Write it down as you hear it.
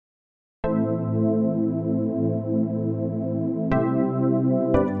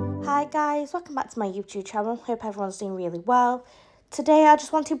guys, welcome back to my YouTube channel. Hope everyone's doing really well. Today I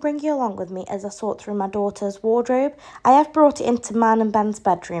just want to bring you along with me as I sort through my daughter's wardrobe. I have brought it into mine and Ben's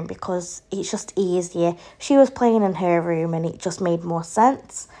bedroom because it's just easier. She was playing in her room and it just made more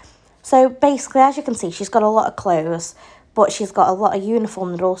sense. So basically, as you can see, she's got a lot of clothes, but she's got a lot of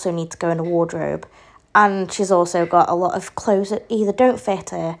uniform that also need to go in a wardrobe. And she's also got a lot of clothes that either don't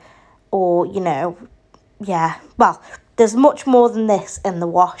fit her or, you know, yeah, well, there's much more than this in the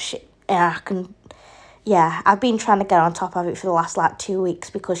wash. And I've been trying to get on top of it for the last, 2 weeks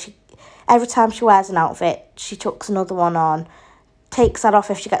because every time she wears an outfit, she chucks another one on, takes that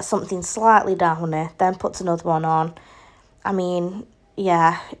off if she gets something slightly down her, then puts another one on. I mean,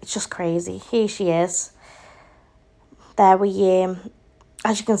 yeah, it's just crazy. Here she is. There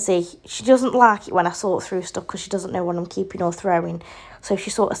as you can see, she doesn't like it when I sort through stuff because she doesn't know what I'm keeping or throwing. So she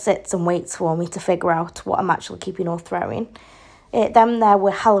sort of sits and waits for me to figure out what I'm actually keeping or throwing. Them there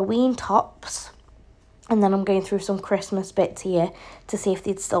were Halloween tops. And then I'm going through some Christmas bits here to see if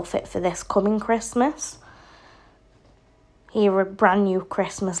they'd still fit for this coming Christmas. Here are brand new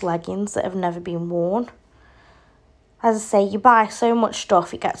Christmas leggings that have never been worn. As I say, you buy so much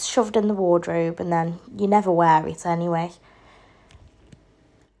stuff, it gets shoved in the wardrobe and then you never wear it anyway.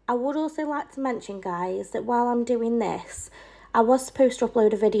 I would also like to mention, guys, that while I'm doing this, I was supposed to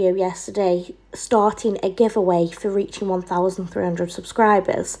upload a video yesterday starting a giveaway for reaching 1,300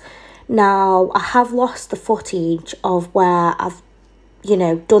 subscribers. Now, I have lost the footage of where I've,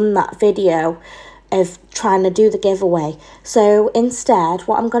 done that video of trying to do the giveaway. So instead,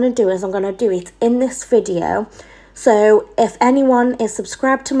 what I'm going to do is I'm going to do it in this video. So if anyone is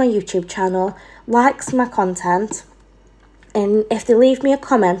subscribed to my YouTube channel, likes my content, and if they leave me a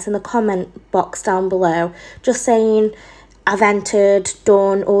comment in the comment box down below, just saying I've entered,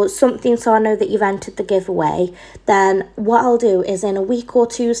 done, or something so I know that you've entered the giveaway, then what I'll do is in a week or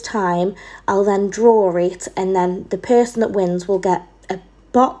two's time, I'll then draw it, and then the person that wins will get a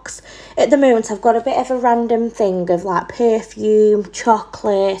box. At the moment, I've got a bit of a random thing of perfume,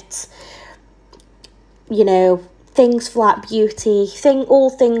 chocolate, things for beauty, all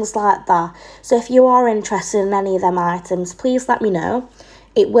things like that. So if you are interested in any of them items, please let me know.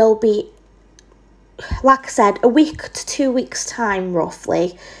 It will be, like I said, a week to 2 weeks time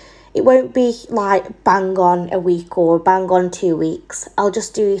roughly. It won't be bang on a week or bang on 2 weeks. I'll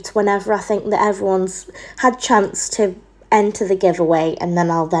just do it whenever I think that everyone's had chance to enter the giveaway, and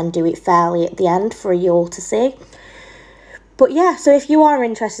then I'll then do it fairly at the end for you all to see. But yeah, so if you are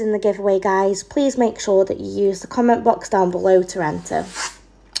interested in the giveaway, guys, please make sure that you use the comment box down below to enter.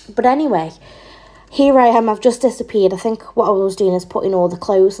 But anyway, here I am, I've just disappeared. I think what I was doing is putting all the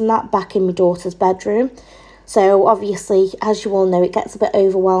clothes and that back in my daughter's bedroom. So obviously, as you all know, it gets a bit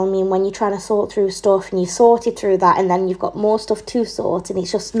overwhelming when you're trying to sort through stuff and you've sorted through that and then you've got more stuff to sort and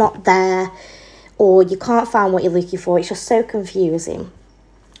it's just not there, or you can't find what you're looking for. It's just so confusing.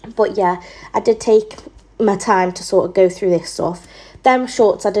 But yeah, I did take my time to sort of go through this stuff. Them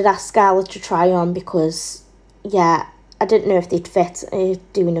shorts I did ask Skylar to try on because, yeah, I didn't know if they'd fit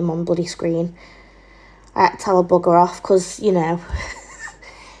doing them on bloody screen. I had to tell her bugger off because,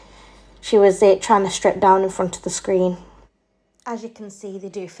 she was trying to strip down in front of the screen. As you can see, they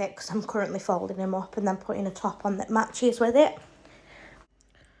do fit because I'm currently folding them up and then putting a top on that matches with it.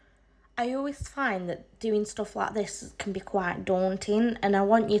 I always find that doing stuff like this can be quite daunting, and I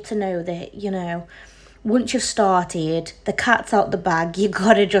want you to know that, once you've started, the cat's out the bag, you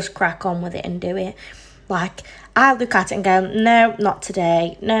gotta just crack on with it and do it. I look at it and go, no, not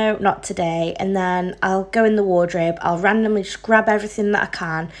today, no, not today. And then I'll go in the wardrobe, I'll randomly just grab everything that I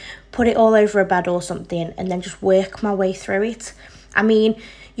can, put it all over a bed or something, and then just work my way through it. I mean,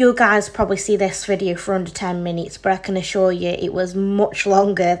 you guys probably see this video for under 10 minutes, but I can assure you it was much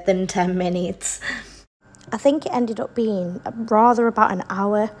longer than 10 minutes. I think it ended up being rather about an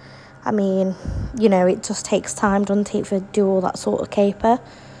hour. I mean, it just takes time, doesn't it, to do all that sort of caper.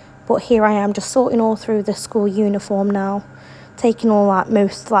 But here I am just sorting all through the school uniform now, taking all that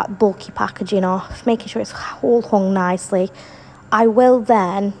most bulky packaging off, making sure it's all hung nicely. I will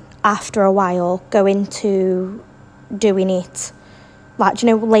then, after a while, go into doing it,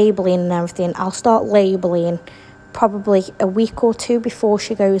 labelling and everything. I'll start labelling probably a week or two before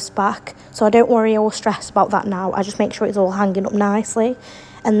she goes back. So I don't worry or stress about that now. I just make sure it's all hanging up nicely.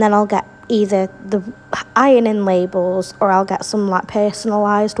 And then I'll get either the iron-in labels or I'll get some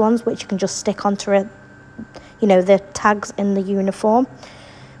personalised ones which you can just stick onto the tags in the uniform.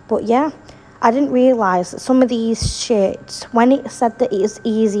 But yeah, I didn't realise that some of these shirts, when it said that it is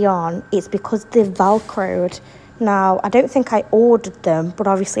easy on, it's because they're velcroed. Now, I don't think I ordered them, but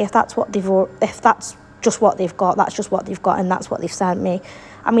obviously if that's just what they've got. That's just what they've got, and that's what they've sent me.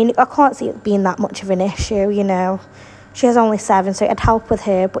 I mean, I can't see it being that much of an issue, you know. She is only 7, so it'd help with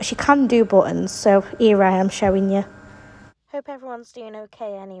her, but she can do buttons, so here I am showing you. Hope everyone's doing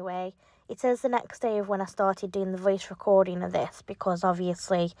okay anyway. It is the next day of when I started doing the voice recording of this, because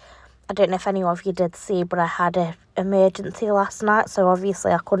obviously, I don't know if any of you did see, but I had an emergency last night, so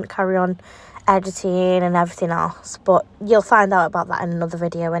obviously I couldn't carry on editing and everything else, but you'll find out about that in another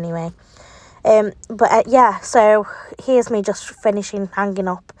video anyway. Yeah, so here's me just finishing hanging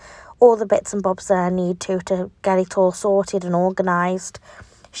up all the bits and bobs that I need to get it all sorted and organised.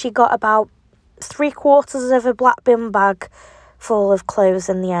 She got about 3/4 of a black bin bag full of clothes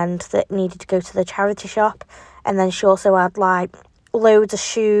in the end that needed to go to the charity shop, and then she also had like loads of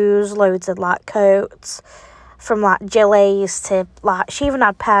shoes, loads of like coats, from like gilets to like, she even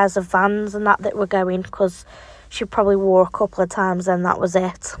had pairs of Vans and that were going, because she probably wore a couple of times and that was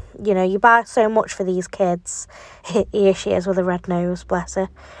it. You know, you buy so much for these kids. Here she is with a red nose, bless her.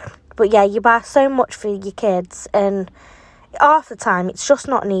 But yeah, you buy so much for your kids, and half the time it's just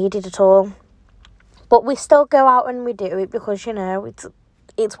not needed at all. But we still go out and we do it because, you know,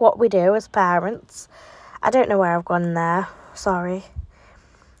 it's what we do as parents. I don't know where I've gone there. Sorry.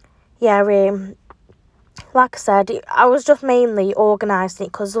 Yeah, like I said, I was just mainly organising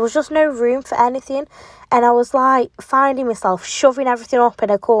it because there was just no room for anything, and I was like finding myself shoving everything up in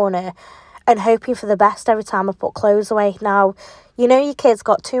a corner and hoping for the best every time I put clothes away. Now, you know your kids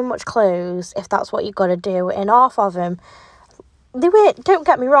got too much clothes if that's what you've got to do, and half of them, they weren't, don't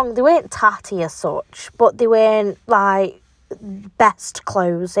get me wrong, they weren't tatty as such, but they weren't like best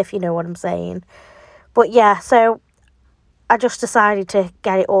clothes, if you know what I'm saying. But yeah, so I just decided to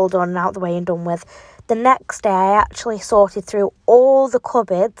get it all done and out the way and done with. The next day, I actually sorted through all the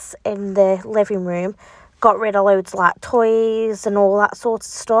cupboards in the living room, got rid of loads of like toys and all that sort of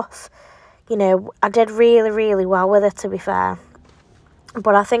stuff. You know, I did really, really well with it, to be fair.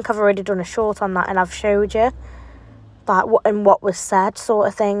 But I think I've already done a short on that, and I've showed you like what was said, sort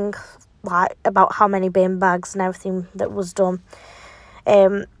of thing, like about how many bin bags and everything that was done.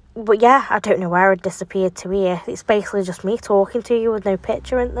 But yeah, I don't know where it disappeared to here. It's basically just me talking to you with no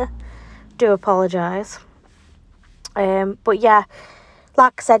picture in there. Do apologise. But yeah,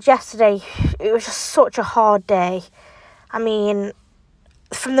 like I said yesterday, it was just such a hard day. I mean,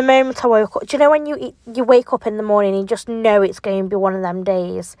 from the moment I woke up, do you know when you wake up in the morning and you just know it's going to be one of them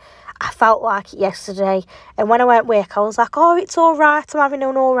days? I felt like it yesterday, and when I went work, I was like, oh, it's all right, I'm having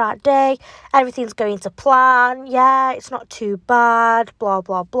an all right day, everything's going to plan, yeah, it's not too bad, blah,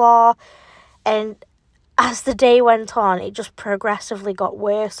 blah, blah. And as the day went on, it just progressively got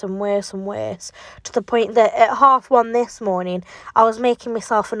worse and worse and worse, to the point that at 1:30 this morning, I was making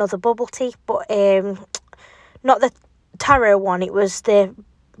myself another bubble tea, but not the taro one, it was the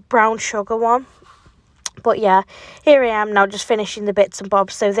brown sugar one. But yeah, here I am now just finishing the bits and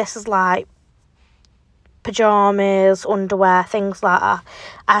bobs. So this is like pyjamas, underwear, things like that.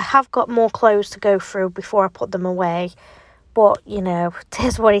 I have got more clothes to go through before I put them away. But, you know, it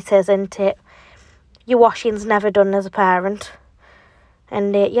is what it is, isn't it? Your washing's never done as a parent.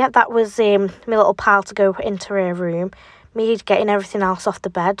 And yeah, that was my little pal to go into her room. Me getting everything else off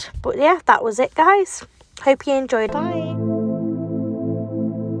the bed. But yeah, that was it, guys. Hope you enjoyed. Bye.